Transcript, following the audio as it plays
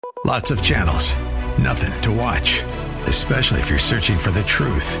Lots of channels, nothing to watch, especially if you're searching for the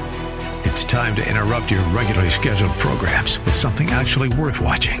truth. It's time to interrupt your regularly scheduled programs with something actually worth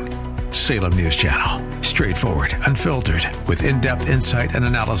watching. Salem News Channel. Straightforward, unfiltered, with in-depth insight and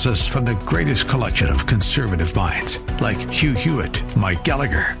analysis from the greatest collection of conservative minds like Hugh Hewitt, Mike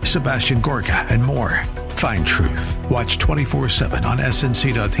Gallagher, Sebastian Gorka, and more. Find truth. Watch 24/7 on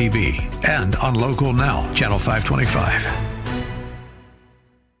snc.tv and on Local Now, Channel 525.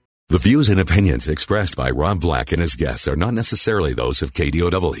 The views and opinions expressed by Rob Black and his guests are not necessarily those of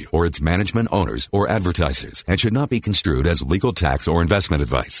KDOW or its management, owners, or advertisers and should not be construed as legal, tax, or investment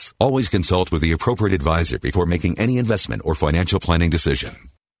advice. Always consult with the appropriate advisor before making any investment or financial planning decision.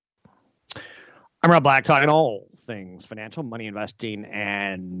 I'm Rob Black, talking all things financial, money, investing,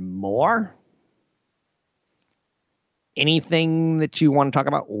 and more. Anything that you want to talk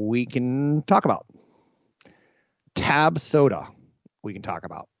about, we can talk about. Tab soda, we can talk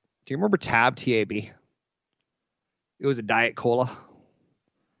about. Do you remember Tab, T-A-B? It was a diet cola.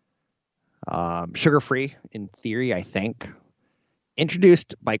 Sugar-free, in theory, I think.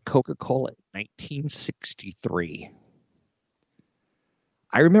 Introduced by Coca-Cola in 1963.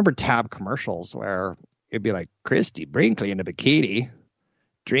 I remember Tab commercials where it'd be like, Christy Brinkley in a bikini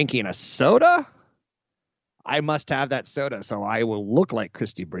drinking a soda? I must have that soda so I will look like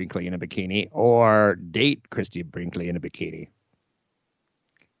Christy Brinkley in a bikini or date Christy Brinkley in a bikini.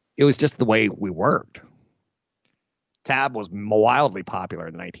 It was just the way we worked. Tab was wildly popular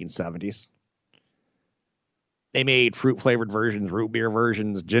in the 1970s. They made fruit-flavored versions, root beer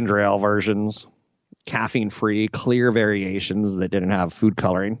versions, ginger ale versions, caffeine-free, clear variations that didn't have food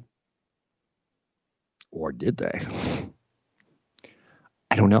coloring. Or did they?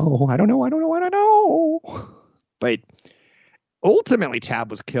 I don't know. But ultimately, Tab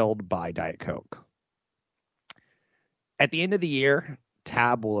was killed by Diet Coke. At the end of the year,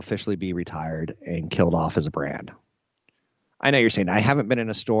 Tab will officially be retired and killed off as a brand. I know you're saying, I haven't been in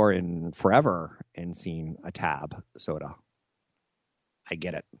a store in forever and seen a Tab soda. I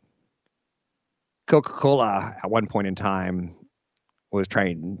get it. Coca-Cola, at one point in time, was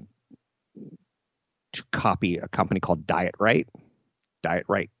trying to copy a company called Diet Right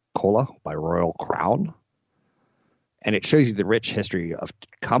Cola by Royal Crown. And it shows you the rich history of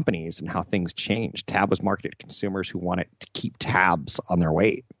companies and how things change. Tab was marketed to consumers who wanted to keep tabs on their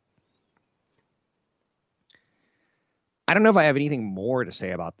weight. I don't know if I have anything more to say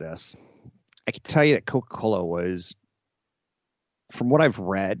about this. I can tell you that Coca-Cola was, from what I've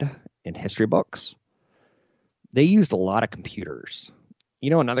read in history books, they used a lot of computers. You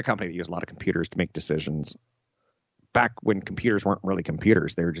know, another company that used a lot of computers to make decisions back when computers weren't really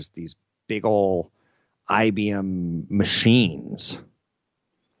computers. They were just these big old IBM machines.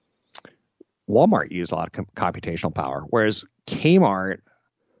 Walmart used a lot of computational power, whereas Kmart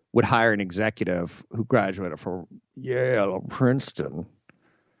would hire an executive who graduated from Yale or Princeton,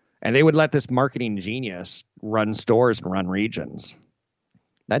 and they would let this marketing genius run stores and run regions.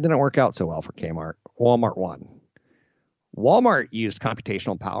 That didn't work out so well for Kmart. Walmart won. Walmart used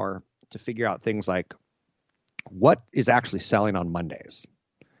computational power to figure out things like what is actually selling on Mondays.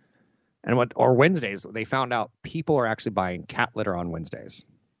 Or Wednesdays, they found out people are actually buying cat litter on Wednesdays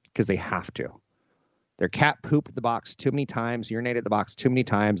because they have to. Their cat pooped at the box too many times, urinated at the box too many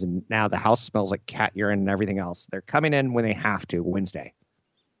times, and now the house smells like cat urine and everything else. They're coming in when they have to, Wednesday.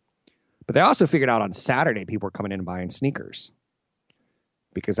 But they also figured out on Saturday people are coming in and buying sneakers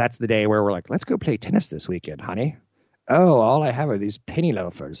because that's the day where we're like, let's go play tennis this weekend, honey. Oh, all I have are these penny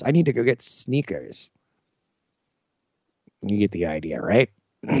loafers. I need to go get sneakers. You get the idea, right?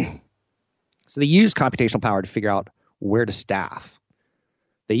 So they use computational power to figure out where to staff.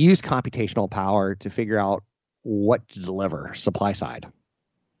 They use computational power to figure out what to deliver, supply side.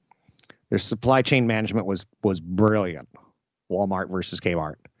 Their supply chain management was brilliant, Walmart versus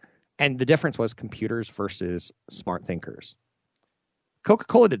Kmart. And the difference was computers versus smart thinkers.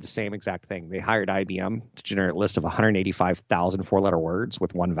 Coca-Cola did the same exact thing. They hired IBM to generate a list of 185,000 four-letter words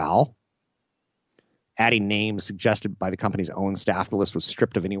with one vowel. Adding names suggested by the company's own staff, the list was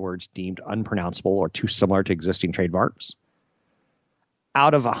stripped of any words deemed unpronounceable or too similar to existing trademarks.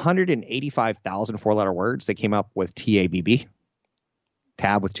 Out of 185,000 four-letter words, they came up with TABB,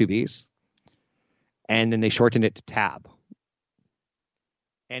 Tab with two Bs, and then they shortened it to Tab.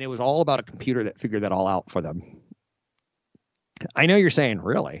 And it was all about a computer that figured that all out for them. I know you're saying,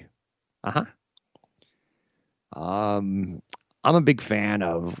 really? Uh-huh. I'm a big fan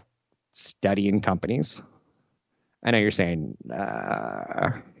of studying companies. I know you're saying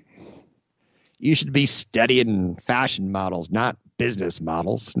you should be studying fashion models, not business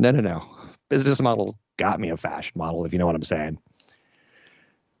models. No. Business model got me a fashion model, if you know what I'm saying.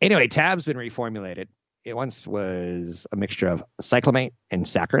 Anyway, Tab's been reformulated. It once was a mixture of cyclamate and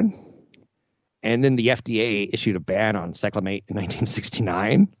saccharin. And then the FDA issued a ban on cyclamate in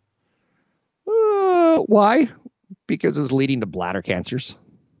 1969. Why? Because it was leading to bladder cancers.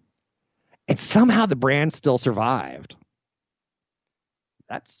 And somehow the brand still survived.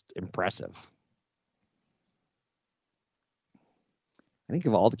 That's impressive. I think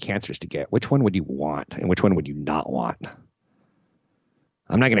of all the cancers to get, which one would you want and which one would you not want?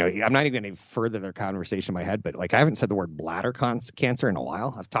 I'm not even going to further their conversation in my head, but like I haven't said the word bladder cancer in a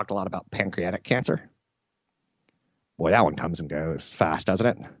while. I've talked a lot about pancreatic cancer. Boy, that one comes and goes fast, doesn't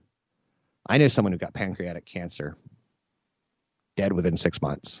it? I know someone who got pancreatic cancer, dead within 6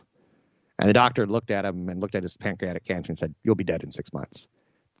 months. And the doctor looked at him and looked at his pancreatic cancer and said, "You'll be dead in 6 months."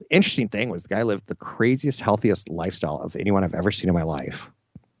 The interesting thing was the guy lived the craziest, healthiest lifestyle of anyone I've ever seen in my life.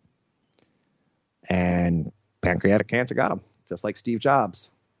 And pancreatic cancer got him, just like Steve Jobs.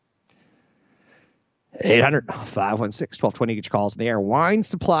 800-516-1220, get your calls in the air. Wine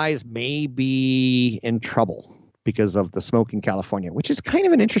supplies may be in trouble because of the smoke in California, which is kind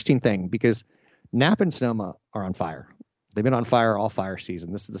of an interesting thing because Napa and Sonoma are on fire. They've been on fire all fire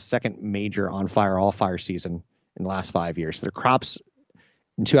season. This is the second major on fire all fire season in the last 5 years. So their crops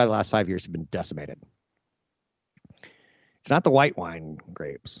in 2 out of the last 5 years have been decimated. It's not the white wine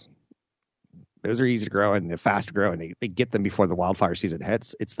grapes. Those are easy to grow and they're fast to grow, and they get them before the wildfire season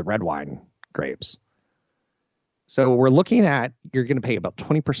hits. It's the red wine grapes. So we're looking at, you're going to pay about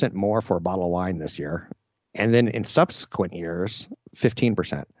 20% more for a bottle of wine this year. And then in subsequent years,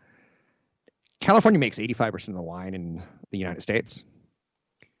 15%. California makes 85% of the wine in the United States.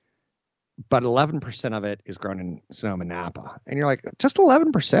 But 11% of it is grown in Sonoma and Napa. And you're like, just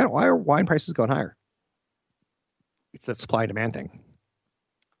 11%? Why are wine prices going higher? It's the supply and demand thing.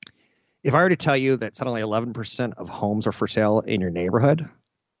 If I were to tell you that suddenly 11% of homes are for sale in your neighborhood,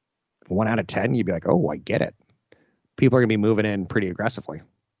 1 out of 10, you'd be like, oh, I get it. People are going to be moving in pretty aggressively.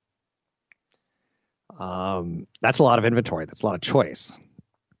 That's a lot of inventory. That's a lot of choice.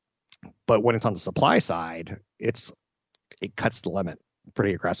 But when it's on the supply side, it cuts the limit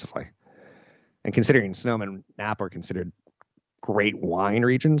pretty aggressively. And considering Sonoma and Napa are considered great wine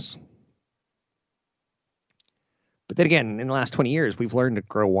regions. But then again, in the last 20 years, we've learned to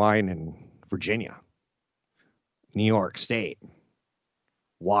grow wine in Virginia, New York State,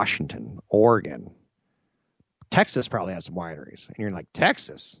 Washington, Oregon. Texas probably has some wineries. And you're like,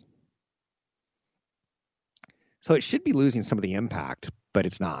 Texas? So it should be losing some of the impact, but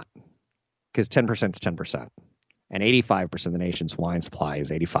it's not. Because 10% is 10%. And 85% of the nation's wine supply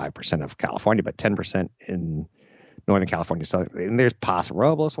is 85% of California, but 10% in Northern California. So and there's Paso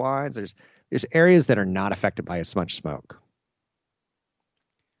Robles wines. There's areas that are not affected by as much smoke.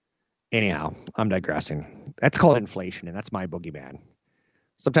 Anyhow, I'm digressing. That's called inflation, and that's my boogeyman.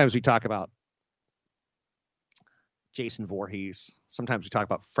 Sometimes we talk about Jason Voorhees. Sometimes we talk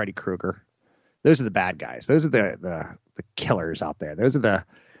about Freddy Krueger. Those are the bad guys. Those are the killers out there. Those are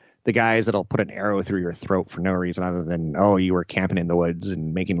the guys that'll put an arrow through your throat for no reason other than, oh, you were camping in the woods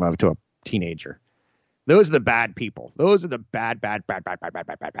and making love to a teenager. Those are the bad people. Those are the bad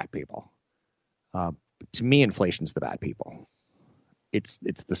people. To me, inflation's the bad people. It's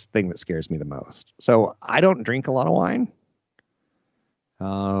this thing that scares me the most. So I don't drink a lot of wine.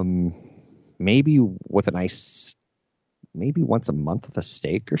 Maybe with a nice, maybe once a month with a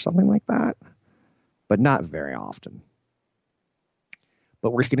steak or something like that, but not very often.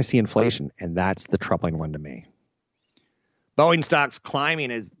 But we're going to see inflation, and that's the troubling one to me. Boeing stocks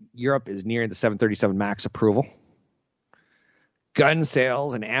climbing as Europe is nearing the 737 MAX approval. Gun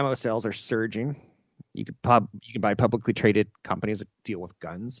sales and ammo sales are surging. You can buy publicly traded companies that deal with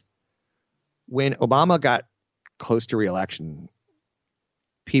guns. When Obama got close to re-election,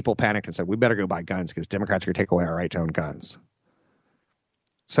 people panicked and said, we better go buy guns because Democrats are going to take away our right to own guns.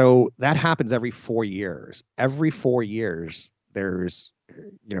 So that happens every 4 years. Every 4 years, there's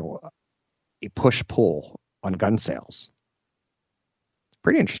a push-pull on gun sales. It's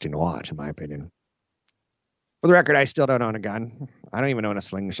pretty interesting to watch, in my opinion. For the record, I still don't own a gun. I don't even own a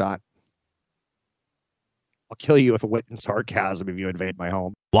slingshot. I'll kill you with wit and sarcasm if you invade my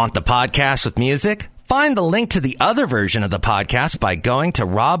home. Want the podcast with music? Find the link to the other version of the podcast by going to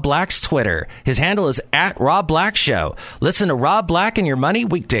Rob Black's Twitter. His handle is @RobBlackShow. Listen to Rob Black and Your Money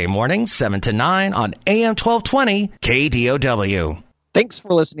weekday mornings, 7 to 9 on AM 1220 KDOW. Thanks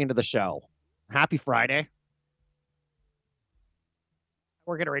for listening to the show. Happy Friday. I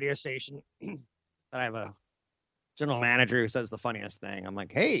work at a radio station. I have a general manager who says the funniest thing. I'm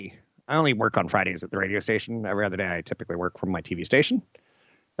like, hey, I only work on Fridays at the radio station. Every other day, I typically work from my TV station.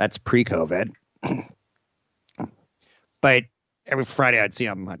 That's pre-COVID. But every Friday I'd see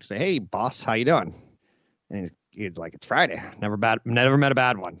him. I'd say, "Hey, boss, how you doing?" And he's like, "It's Friday. Never met a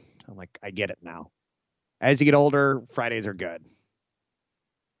bad one." I'm like, "I get it now." As you get older, Fridays are good.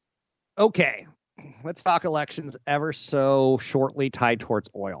 Okay, let's talk elections ever so shortly tied towards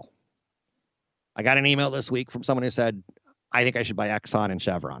oil. I got an email this week from someone who said, "I think I should buy Exxon and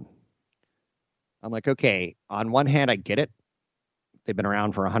Chevron." I'm like, okay, on one hand, I get it. They've been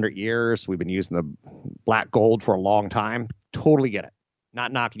around for 100 years. We've been using the black gold for a long time. Totally get it.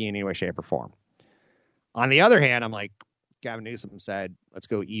 Not knocking you in any way, shape, or form. On the other hand, I'm like, Gavin Newsom said, let's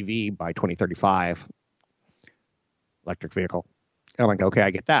go EV by 2035, electric vehicle. And I'm like, okay,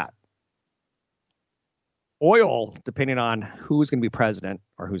 I get that. Oil, depending on who's going to be president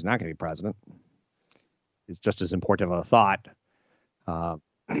or who's not going to be president, is just as important of a thought.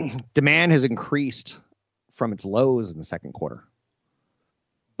 Demand has increased from its lows in the second quarter,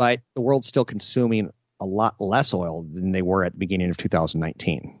 but the world's still consuming a lot less oil than they were at the beginning of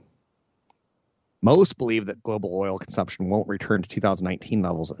 2019. Most believe that global oil consumption won't return to 2019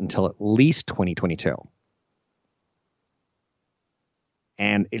 levels until at least 2022.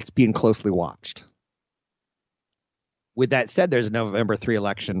 And it's being closely watched. With that said, there's a November 3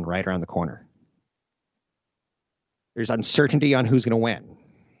 election right around the corner. There's uncertainty on who's going to win,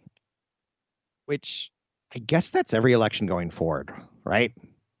 which I guess that's every election going forward, right?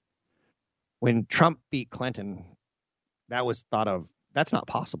 When Trump beat Clinton, that was thought of, that's not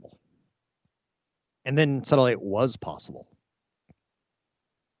possible. And then suddenly it was possible.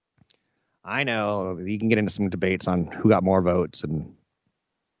 I know you can get into some debates on who got more votes and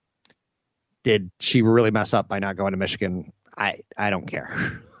did she really mess up by not going to Michigan? I don't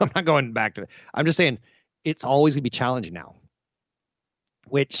care. I'm not going back to it. I'm just saying it's always going to be challenging now,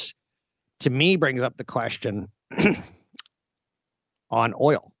 which to me brings up the question on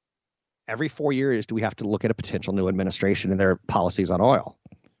oil. Every 4 years, do we have to look at a potential new administration and their policies on oil?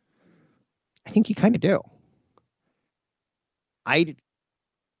 I think you kind of do. I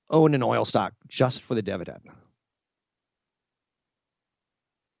own an oil stock just for the dividend.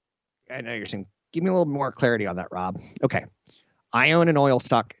 I know you're saying, give me a little more clarity on that, Rob. Okay. I own an oil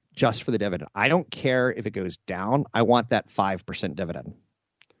stock just for the dividend. I don't care if it goes down. I want that 5% dividend.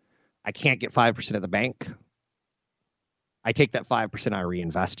 I can't get 5% at the bank. I take that 5%, I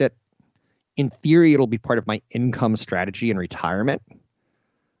reinvest it. In theory, it'll be part of my income strategy in retirement.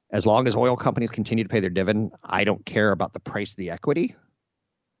 As long as oil companies continue to pay their dividend, I don't care about the price of the equity.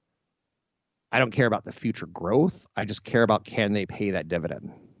 I don't care about the future growth. I just care about, can they pay that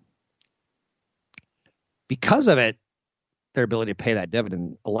dividend? Because of it, their ability to pay that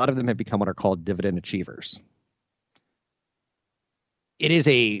dividend, a lot of them have become what are called dividend achievers. It is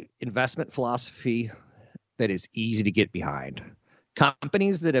a investment philosophy that is easy to get behind.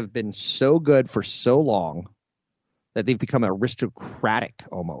 Companies that have been so good for so long that they've become aristocratic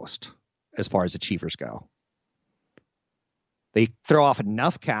almost as far as achievers go. They throw off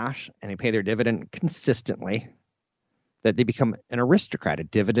enough cash and they pay their dividend consistently that they become an aristocrat, a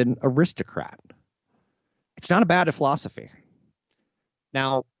dividend aristocrat. It's not a bad philosophy.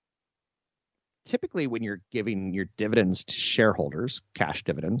 Now, typically when you're giving your dividends to shareholders, cash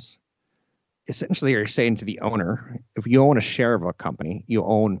dividends, essentially you're saying to the owner, if you own a share of a company, you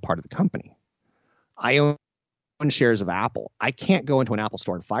own part of the company. I own shares of Apple. I can't go into an Apple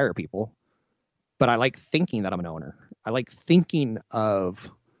store and fire people, but I like thinking that I'm an owner. I like thinking of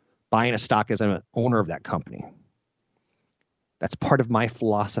buying a stock as an owner of that company. That's part of my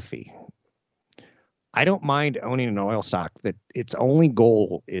philosophy. I don't mind owning an oil stock that its only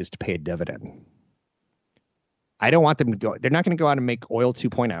goal is to pay a dividend. I don't want them to go, they're not going to go out and make oil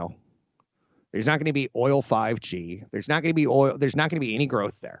 2.0. There's not going to be oil 5G. There's not going to be any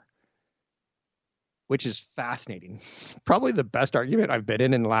growth there, which is fascinating. Probably the best argument I've been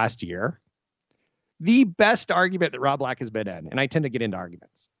in the last year. The best argument that Rob Black has been in, and I tend to get into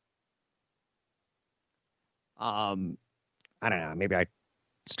arguments. I don't know, maybe I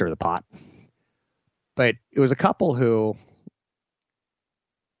stir the pot. But it was a couple who,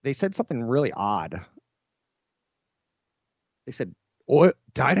 they said something really odd. They said,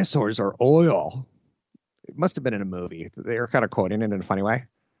 dinosaurs are oil. It must have been in a movie. They were kind of quoting it in a funny way.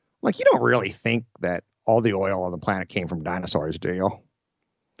 Like, you don't really think that all the oil on the planet came from dinosaurs, do you?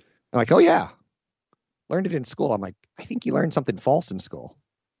 I'm like, oh, yeah. Learned it in school. I'm like, I think you learned something false in school.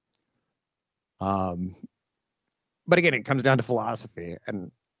 But again, it comes down to philosophy.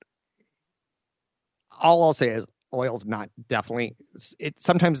 And all I'll say is oil's not definitely,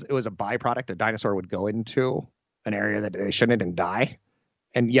 sometimes it was a byproduct. A dinosaur would go into an area that they shouldn't and die.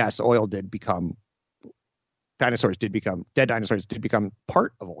 And yes, dead dinosaurs did become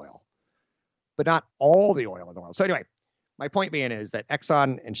part of oil, but not all the oil in the world. So anyway, My point being is that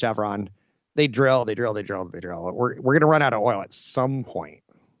Exxon and Chevron, they drill. We're going to run out of oil at some point.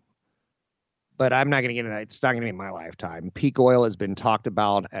 But I'm not going to get into that. It's not going to be in my lifetime. Peak oil has been talked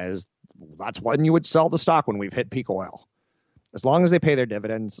about as that's when you would sell the stock when we've hit peak oil. As long as they pay their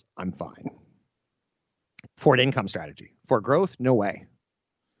dividends, I'm fine. Ford income strategy. For growth, no way.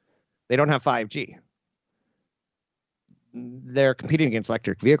 They don't have 5G. They're competing against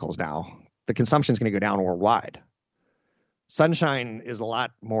electric vehicles now. The consumption is going to go down worldwide. Sunshine is a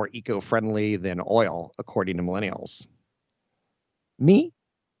lot more eco-friendly than oil, according to millennials. Me?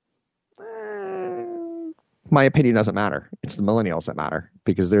 My opinion doesn't matter. It's the millennials that matter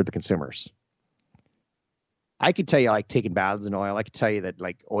because they're the consumers. I could tell you I like taking baths in oil. I could tell you that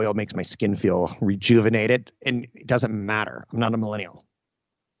like oil makes my skin feel rejuvenated, and it doesn't matter. I'm not a millennial.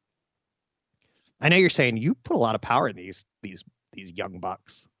 I know you're saying you put a lot of power in these young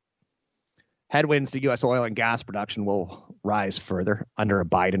bucks. Headwinds to U.S. oil and gas production will rise further under a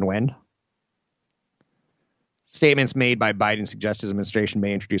Biden win. Statements made by Biden suggest his administration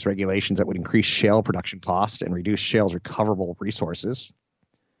may introduce regulations that would increase shale production costs and reduce shale's recoverable resources.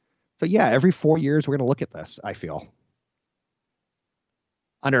 So, yeah, every 4 years we're going to look at this, I feel.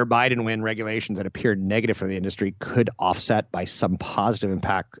 Under a Biden win, regulations that appear negative for the industry could offset by some positive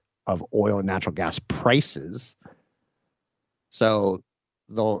impact of oil and natural gas prices. So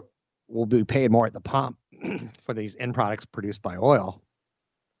we'll be paying more at the pump for these end products produced by oil.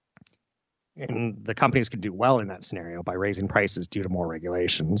 And the companies can do well in that scenario by raising prices due to more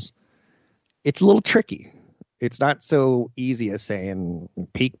regulations. It's a little tricky. It's not so easy as saying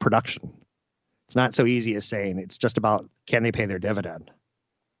peak production. It's not so easy as saying it's just about can they pay their dividend.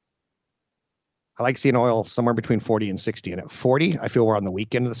 I like seeing oil somewhere between 40 and 60. And at 40, I feel we're on the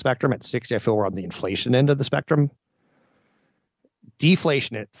weak end of the spectrum. At 60, I feel we're on the inflation end of the spectrum.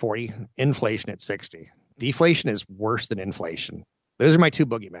 Deflation at 40, inflation at 60. Deflation is worse than inflation. Those are my two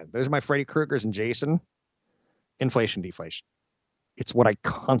boogeymen. Those are my Freddy Kruegers and Jason. Inflation, deflation. It's what I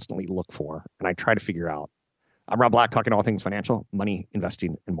constantly look for, and I try to figure out. I'm Rob Black, talking all things financial, money,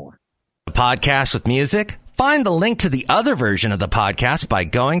 investing, and more. A podcast with music? Find the link to the other version of the podcast by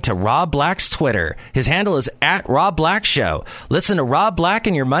going to Rob Black's Twitter. His handle is @RobBlackShow. Listen to Rob Black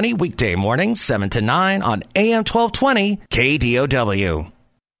and Your Money weekday mornings, 7 to 9 on AM 1220 KDOW.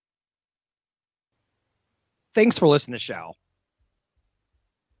 Thanks for listening to the show.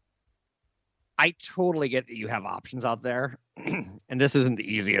 I totally get that you have options out there, and this isn't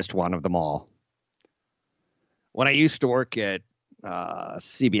the easiest one of them all. When I used to work at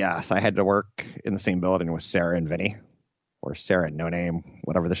CBS, I had to work in the same building with Sarah and Vinny, or Sarah and No Name,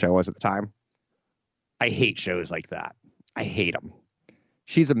 whatever the show was at the time. I hate shows like that. I hate them.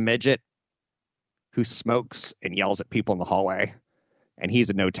 She's a midget who smokes and yells at people in the hallway, and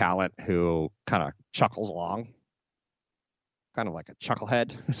he's a no talent who kind of chuckles along. Kind of like a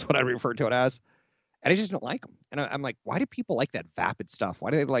chucklehead is what I refer to it as. And I just don't like them. And I'm like, why do people like that vapid stuff?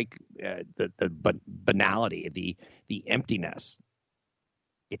 Why do they like the banality, the emptiness?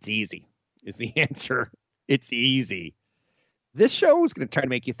 It's easy is the answer. It's easy. This show is going to try to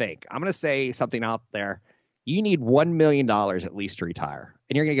make you think. I'm going to say something out there. You need $1 million at least to retire.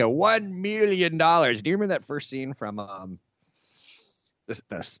 And you're going to go, $1 million. Do you remember that first scene from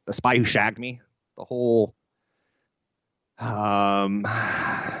the Spy Who Shagged Me? The whole Austin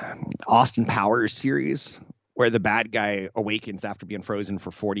Powers series where the bad guy awakens after being frozen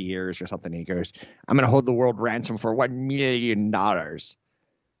for 40 years or something. And he goes, I'm going to hold the world ransom for $1 million.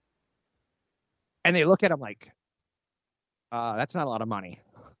 And they look at him like, that's not a lot of money.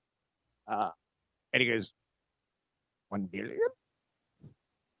 And he goes, 1 billion?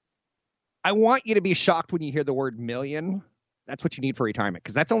 I want you to be shocked when you hear the word million. That's what you need for retirement,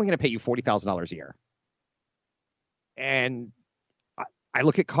 because that's only going to pay you $40,000 a year. And I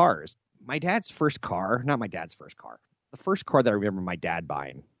look at cars. My dad's first car, not my dad's first car, the first car that I remember my dad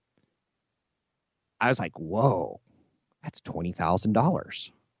buying, I was like, whoa, that's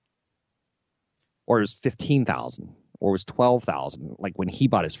 $20,000. Or it was $15,000, or it was $12,000, like when he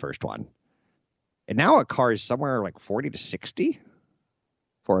bought his first one. And now a car is somewhere like 40 to 60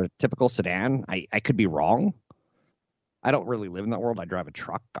 for a typical sedan. I could be wrong. I don't really live in that world. I drive a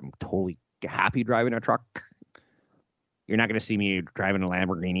truck. I'm totally happy driving a truck. You're not going to see me driving a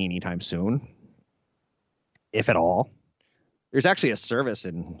Lamborghini anytime soon, if at all. There's actually a service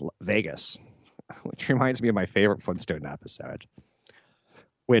in Vegas, which reminds me of my favorite Flintstone episode,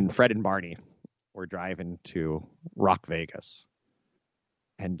 when Fred and Barney were driving to Rock Vegas.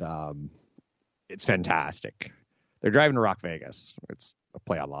 And it's fantastic. They're driving to Rock Vegas. It's a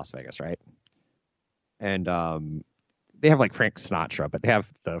play on Las Vegas, right? And they have like Frank Sinatra, but they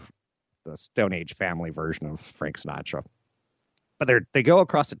have the Stone Age family version of Frank Sinatra. But they go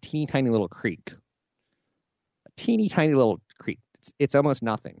across a teeny tiny little creek. A teeny tiny little creek. It's almost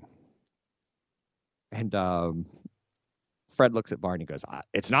nothing. And Fred looks at Barney and goes,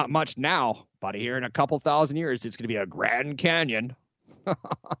 it's not much now, but here in a couple thousand years, it's going to be a Grand Canyon.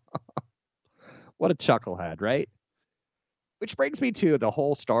 What a chucklehead, right? Which brings me to the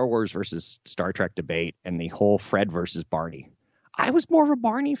whole Star Wars versus Star Trek debate and the whole Fred versus Barney. I was more of a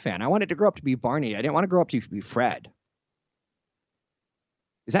Barney fan. I wanted to grow up to be Barney. I didn't want to grow up to be Fred.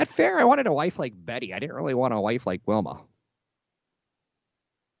 Is that fair? I wanted a wife like Betty. I didn't really want a wife like Wilma.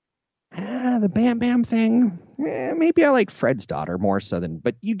 The Bam Bam thing, maybe I like Fred's daughter more so than,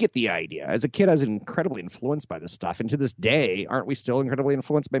 but you get the idea. As a kid, I was incredibly influenced by this stuff. And to this day, aren't we still incredibly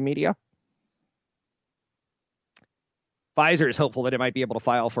influenced by media? Pfizer is hopeful that it might be able to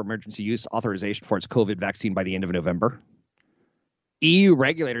file for emergency use authorization for its COVID vaccine by the end of November. EU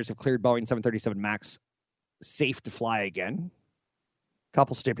regulators have cleared Boeing 737 MAX safe to fly again.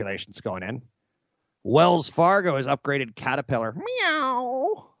 Couple stipulations going in. Wells Fargo has upgraded Caterpillar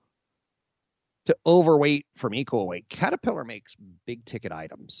to overweight from equal weight. Caterpillar makes big ticket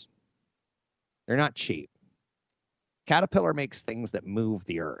items. They're not cheap. Caterpillar makes things that move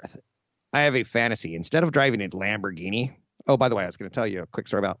the earth. I have a fantasy. Instead of driving a Lamborghini, oh, by the way, I was going to tell you a quick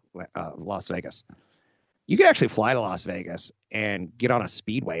story about Las Vegas. You could actually fly to Las Vegas and get on a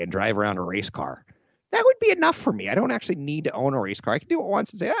speedway and drive around a race car. That would be enough for me. I don't actually need to own a race car. I can do it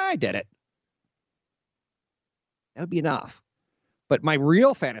once and say, I did it. That would be enough. But my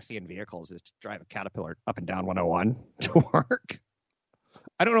real fantasy in vehicles is to drive a Caterpillar up and down 101 to work.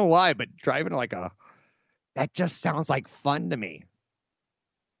 I don't know why, but driving that just sounds like fun to me.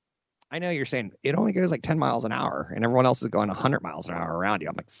 I know you're saying it only goes like 10 miles an hour and everyone else is going 100 miles an hour around you.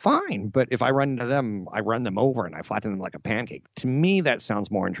 I'm like, fine. But if I run into them, I run them over and I flatten them like a pancake. To me, that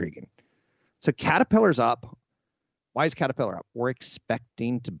sounds more intriguing. So Caterpillar's up. Why is Caterpillar up? We're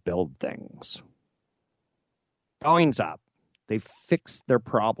expecting to build things. Boeing's up. They've fixed their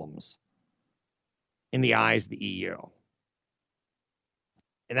problems in the eyes of the EU.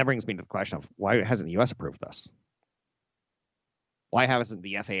 And that brings me to the question of why hasn't the U.S. approved this? Why hasn't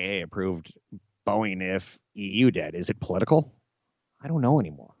the FAA approved Boeing if EU did? Is it political? I don't know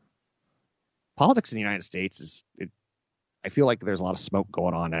anymore. Politics in the United States I feel like there's a lot of smoke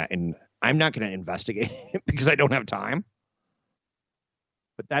going on, and I'm not going to investigate it because I don't have time.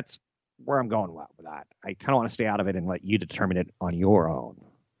 But that's where I'm going with that. I kind of want to stay out of it and let you determine it on your own.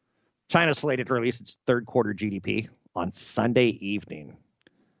 China's slated to release its third quarter GDP on Sunday evening.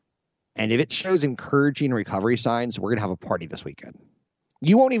 And if it shows encouraging recovery signs, we're going to have a party this weekend.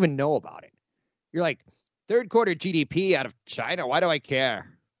 You won't even know about it. You're like, third quarter GDP out of China? Why do I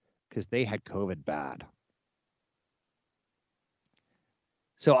care? Because they had COVID bad.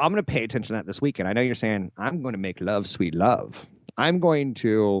 So I'm going to pay attention to that this weekend. I know you're saying, I'm going to make love, sweet love. I'm going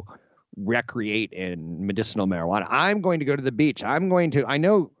to recreate in medicinal marijuana. I'm going to go to the beach. I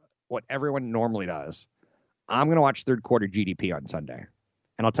know what everyone normally does. I'm going to watch third quarter GDP on Sunday.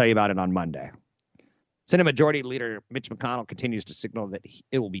 And I'll tell you about it on Monday. Senate Majority Leader Mitch McConnell continues to signal that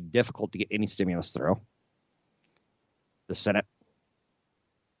it will be difficult to get any stimulus through the Senate.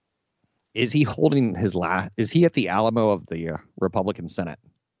 Is he holding his is he at the Alamo of the Republican Senate?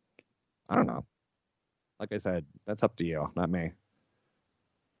 I don't know. Like I said, that's up to you, not me.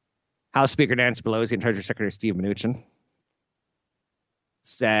 House Speaker Nancy Pelosi and Treasury Secretary Steve Mnuchin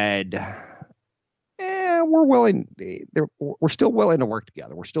said, we're still willing to work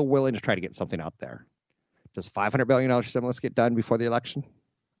together. We're still willing to try to get something out there. Does $500 billion stimulus get done before the election?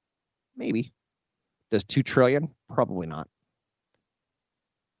 Maybe. Does $2 trillion? Probably not.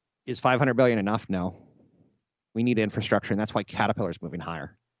 Is $500 billion enough? No. We need infrastructure, and that's why Caterpillar's moving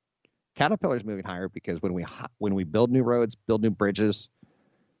higher. Caterpillar's moving higher because when we build new roads, build new bridges,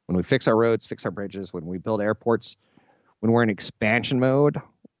 when we fix our roads, fix our bridges, when we build airports, when we're in expansion mode,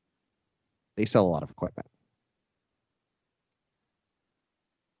 they sell a lot of equipment.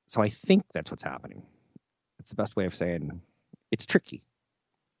 So I think that's what's happening. That's the best way of saying it's tricky.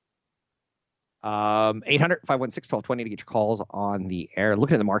 800-516-1220 to get your calls on the air.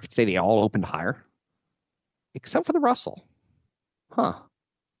 Looking at the market today, they all opened higher, except for the Russell.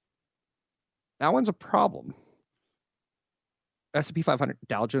 That one's a problem. S&P 500,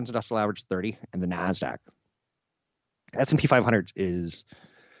 Dow Jones Industrial Average 30, and the NASDAQ. S&P 500 is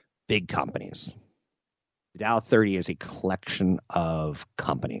big companies. The Dow 30 is a collection of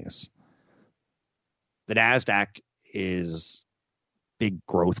companies. The NASDAQ is big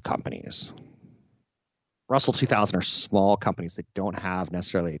growth companies. Russell 2000 are small companies that don't have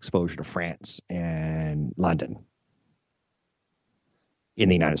necessarily exposure to France and London in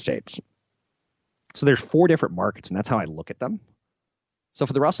the United States. So there's 4 different markets, and that's how I look at them. So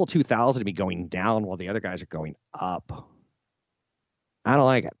for the Russell 2000 to be going down while the other guys are going up, I don't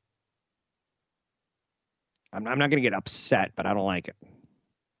like it. I'm not going to get upset, but I don't like it.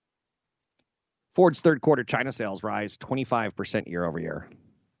 Ford's third quarter China sales rise 25% year over year.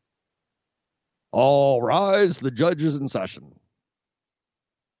 All rise, the judge is in session.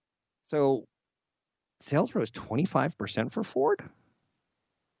 So sales rose 25% for Ford.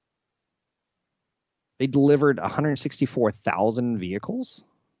 They delivered 164,000 vehicles,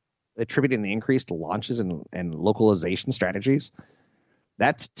 attributing the increase to launches and localization strategies.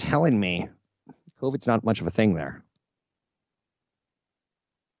 That's telling me COVID's not much of a thing there.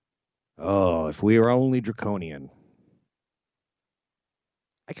 Oh, if we were only draconian.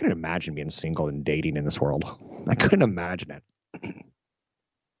 I couldn't imagine being single and dating in this world. I couldn't imagine it.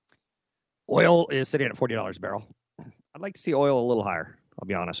 Oil is sitting at $40 a barrel. I'd like to see oil a little higher. I'll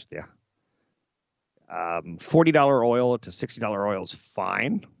be honest with you. $40 oil to $60 oil is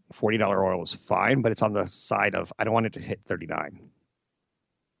fine. $40 oil is fine, but it's on the side of I don't want it to hit 39. Do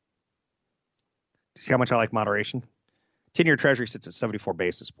you see how much I like moderation? 10-year Treasury sits at 74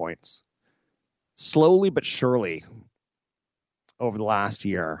 basis points. Slowly but surely, over the last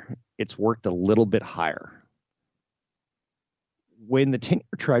year, it's worked a little bit higher. When the 10-year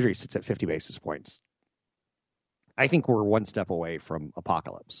Treasury sits at 50 basis points, I think we're one step away from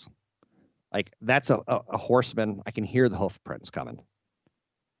apocalypse. Like, that's a horseman. I can hear the hoof prints coming.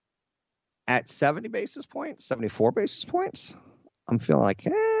 At 70 basis points, 74 basis points, I'm feeling like,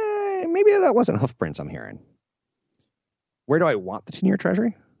 maybe that wasn't hoof prints I'm hearing. Where do I want the 10-year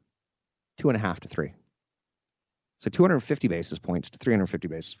Treasury? 2.5 to 3. So 250 basis points to 350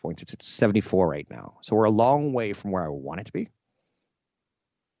 basis points. It's at 74 right now. So we're a long way from where I want it to be.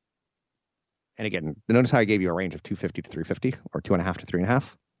 And again, notice how I gave you a range of 250 to 350 or 2.5 to 3.5.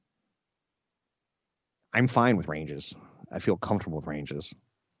 I'm fine with ranges. I feel comfortable with ranges.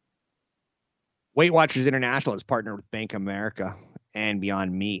 Weight Watchers International has partnered with Bank of America and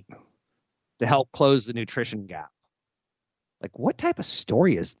Beyond Meat to help close the nutrition gap. Like, what type of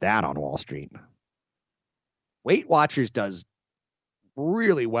story is that on Wall Street? Weight Watchers does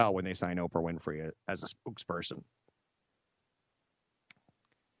really well when they sign Oprah Winfrey as a spokesperson.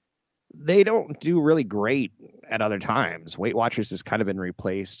 They don't do really great at other times. Weight Watchers has kind of been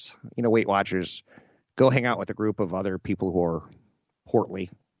replaced. You know, Weight Watchers go hang out with a group of other people who are portly,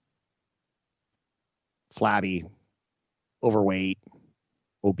 flabby, overweight,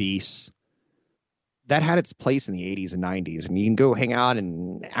 obese. That had its place in the 80s and 90s. And you can go hang out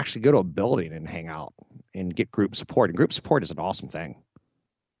and actually go to a building and hang out and get group support. And group support is an awesome thing.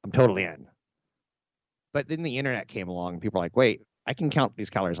 I'm totally in. But then the internet came along and people are like, wait, I can count these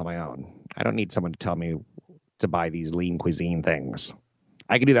calories on my own. I don't need someone to tell me to buy these lean cuisine things.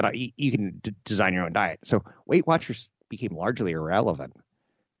 I can do that. You can design your own diet. So Weight Watchers became largely irrelevant.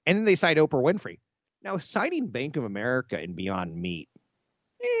 And then they signed Oprah Winfrey. Now, signing Bank of America and Beyond Meat,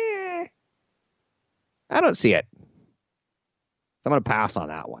 I don't see it. So I'm going to pass on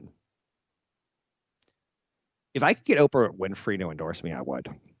that one. If I could get Oprah Winfrey to endorse me, I would.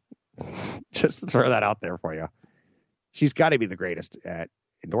 Just to throw that out there for you. She's got to be the greatest at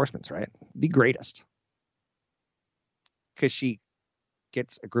endorsements, right? The greatest. Because she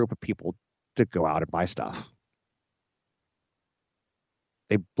gets a group of people to go out and buy stuff.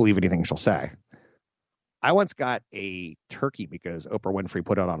 They believe anything she'll say. I once got a turkey because Oprah Winfrey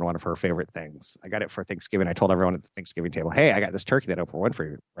put it on one of her favorite things. I got it for Thanksgiving. I told everyone at the Thanksgiving table, hey, I got this turkey that Oprah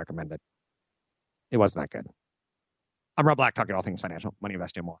Winfrey recommended. It wasn't that good. I'm Rob Black, talking all things financial, money,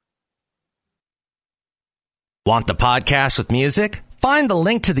 investing, and more. Want the podcast with music? Find the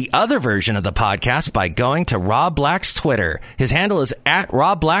link to the other version of the podcast by going to Rob Black's Twitter. His handle is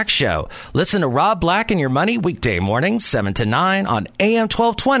 @RobBlackShow. Listen to Rob Black and Your Money weekday mornings, 7 to 9 on AM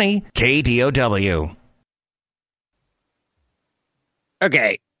 1220 KDOW.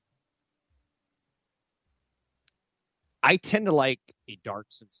 Okay. I tend to like a dark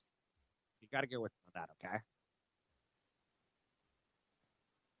sense. You got to go with that, okay?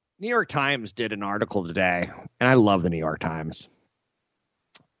 New York Times did an article today, and I love the New York Times.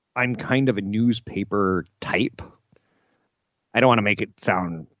 I'm kind of a newspaper type. I don't want to make it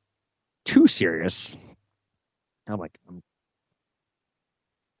sound too serious. I don't want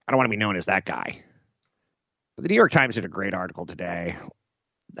to be known as that guy. But the New York Times did a great article today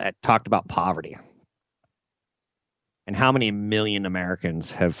that talked about poverty and how many million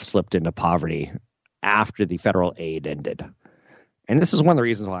Americans have slipped into poverty after the federal aid ended. And this is one of the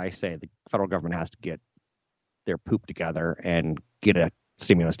reasons why I say the federal government has to get their poop together and get a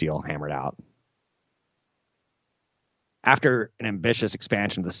stimulus deal hammered out. After an ambitious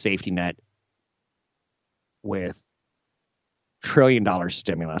expansion of the safety net with trillion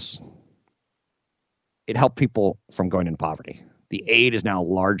stimulus. It helped people from going into poverty. The aid is now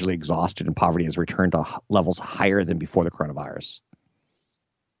largely exhausted and poverty has returned to levels higher than before the coronavirus.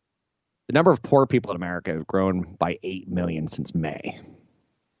 The number of poor people in America have grown by 8 million since May,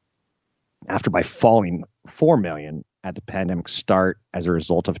 after by falling 4 million at the pandemic's start as a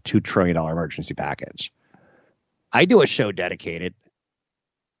result of a $2 trillion emergency package. I do a show dedicated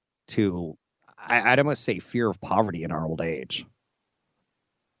to, I'd almost say, fear of poverty in our old age.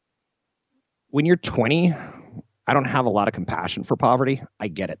 When you're 20, I don't have a lot of compassion for poverty. I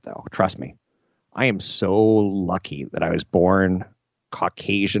get it, though. Trust me. I am so lucky that I was born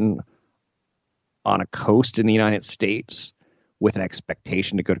Caucasian on a coast in the United States with an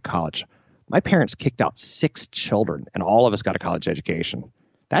expectation to go to college. My parents kicked out 6 children, and all of us got a college education.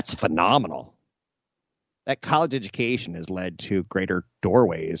 That's phenomenal. That college education has led to greater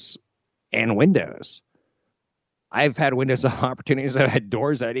doorways and windows. I've had windows of opportunities that had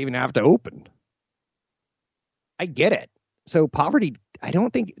doors that I didn't even have to open. I get it. So poverty, I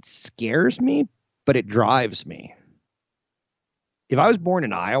don't think it scares me, but it drives me. If I was born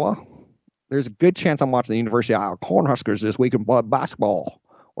in Iowa, there's a good chance I'm watching the University of Iowa Cornhuskers this week in basketball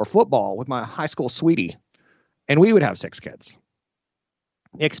or football with my high school sweetie, and we would have 6 kids.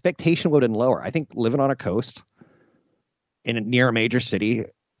 The expectation would have been lower. I think living on a coast near a major city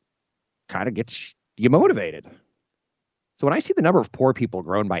kind of gets you motivated. So when I see the number of poor people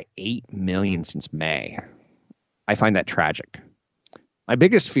grown by 8 million since May, I find that tragic. My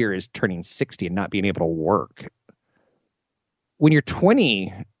biggest fear is turning 60 and not being able to work. When you're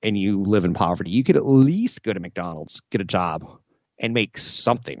 20 and you live in poverty, you could at least go to McDonald's, get a job, and make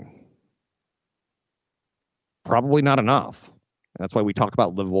something. Probably not enough. That's why we talk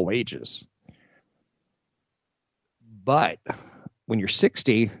about livable wages. But when you're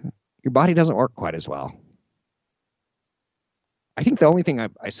 60, your body doesn't work quite as well. I think the only thing I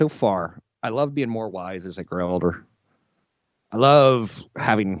love being more wise as I grow older. I love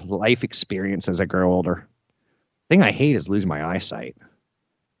having life experience as I grow older. The thing I hate is losing my eyesight.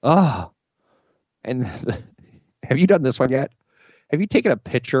 And have you done this one yet? Have you taken a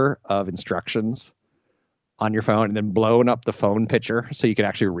picture of instructions on your phone and then blown up the phone picture so you can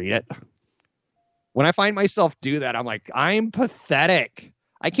actually read it? When I find myself do that, I'm like, I'm pathetic.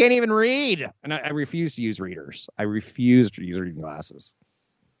 I can't even read. And I refuse to use readers. I refuse to use reading glasses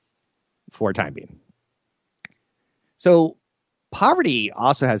for a time being. So poverty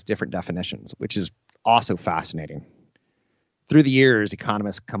also has different definitions, which is also fascinating. Through the years,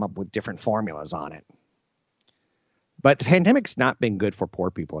 economists come up with different formulas on it. But the pandemic's not been good for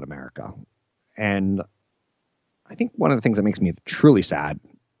poor people in America. And I think one of the things that makes me truly sad,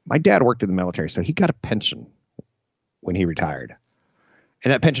 my dad worked in the military, so he got a pension when he retired.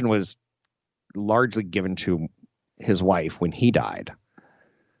 And that pension was largely given to his wife when he died.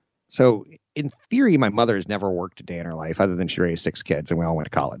 So in theory, my mother has never worked a day in her life other than she raised 6 kids and we all went to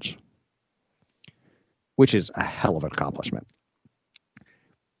college, which is a hell of an accomplishment.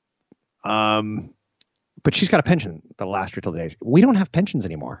 But she's got a pension that'll last her till the day. We don't have pensions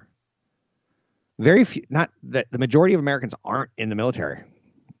anymore. Very few, not that the majority of Americans aren't in the military.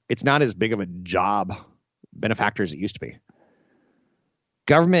 It's not as big of a job benefactor as it used to be.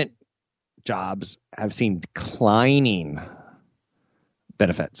 Government jobs have seen declining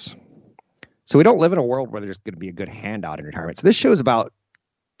benefits. So we don't live in a world where there's going to be a good handout in retirement. So this show is about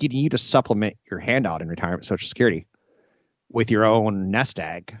getting you to supplement your handout in retirement Social Security with your own nest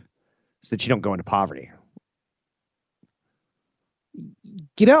egg so that you don't go into poverty.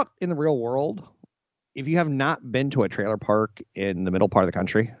 Get out in the real world. If you have not been to a trailer park in the middle part of the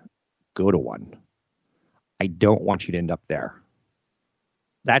country, go to one. I don't want you to end up there.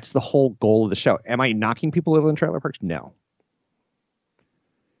 That's the whole goal of the show. Am I knocking people who live in trailer parks? No.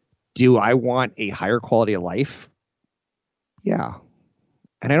 Do I want a higher quality of life? Yeah.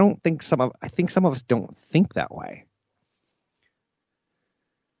 And I think some of us don't think that way.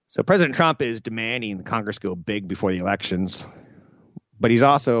 So President Trump is demanding the Congress go big before the elections, but he's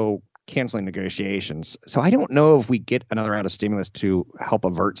also canceling negotiations. So I don't know if we get another round of stimulus to help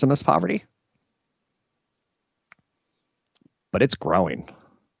avert some of this poverty. But it's growing.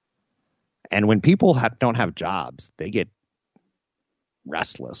 And when people don't have jobs, they get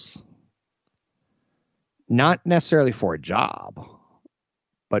restless. Not necessarily for a job,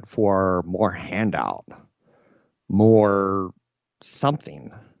 but for more handout, more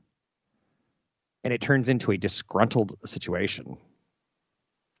something. And it turns into a disgruntled situation.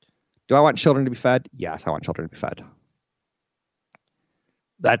 Do I want children to be fed? Yes, I want children to be fed.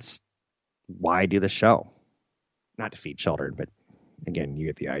 That's why I do the show. Not to feed children, but again, you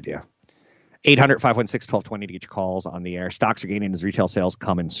get the idea. 800-516-1220 to get your calls on the air. Stocks are gaining as retail sales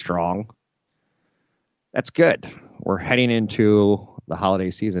come in strong. That's good. We're heading into the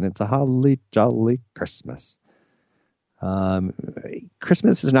holiday season. It's a holly jolly Christmas.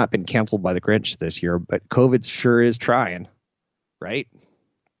 Christmas has not been canceled by the Grinch this year, but COVID sure is trying, right?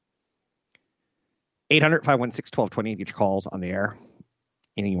 800-516-1220 to get your calls on the air.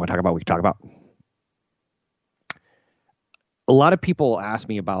 Anything you want to talk about, we can talk about. A lot of people ask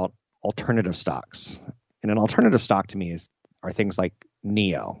me about alternative stocks. And an alternative stock to me are things like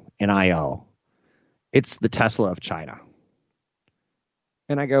NIO, N-I-O. It's the Tesla of China.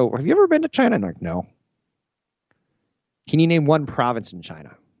 And I go, have you ever been to China? And they're like, no. Can you name one province in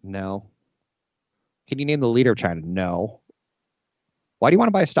China? No. Can you name the leader of China? No. Why do you want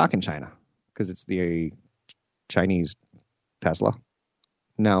to buy a stock in China? Because it's the Chinese Tesla?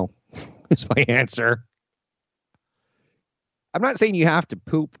 No. Is my answer. I'm not saying you have to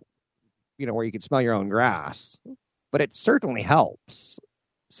poop, where you can smell your own grass, but it certainly helps.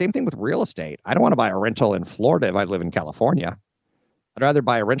 Same thing with real estate. I don't want to buy a rental in Florida if I live in California. I'd rather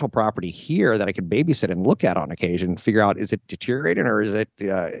buy a rental property here that I can babysit and look at on occasion, figure out, is it deteriorating or is it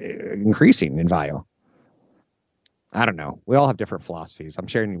increasing in value? I don't know. We all have different philosophies. I'm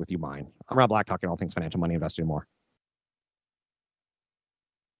sharing with you mine. I'm Rob Black, talking all things financial, money, investing, and more.